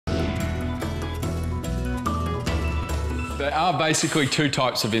There are basically two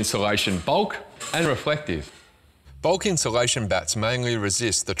types of insulation, bulk and reflective. Bulk insulation bats mainly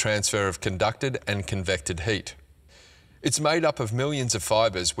resist the transfer of conducted and convected heat. It's made up of millions of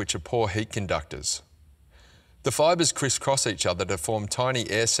fibres which are poor heat conductors. The fibres crisscross each other to form tiny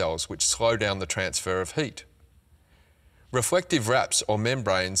air cells which slow down the transfer of heat. Reflective wraps, or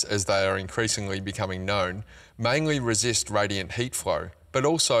membranes as they are increasingly becoming known, mainly resist radiant heat flow, but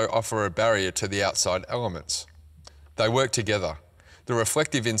also offer a barrier to the outside elements. They work together. The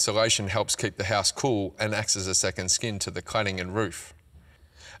reflective insulation helps keep the house cool and acts as a second skin to the cladding and roof.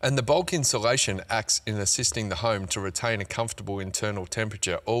 And the bulk insulation acts in assisting the home to retain a comfortable internal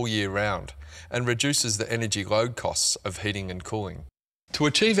temperature all year round and reduces the energy load costs of heating and cooling. To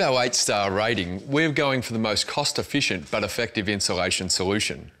achieve our 8-star rating, we're going for the most cost-efficient but effective insulation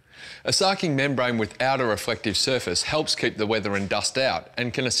solution. A sarking membrane without a reflective surface helps keep the weather and dust out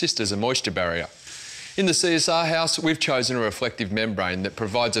and can assist as a moisture barrier. In the CSR house, we've chosen a reflective membrane that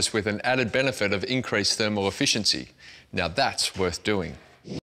provides us with an added benefit of increased thermal efficiency. Now that's worth doing.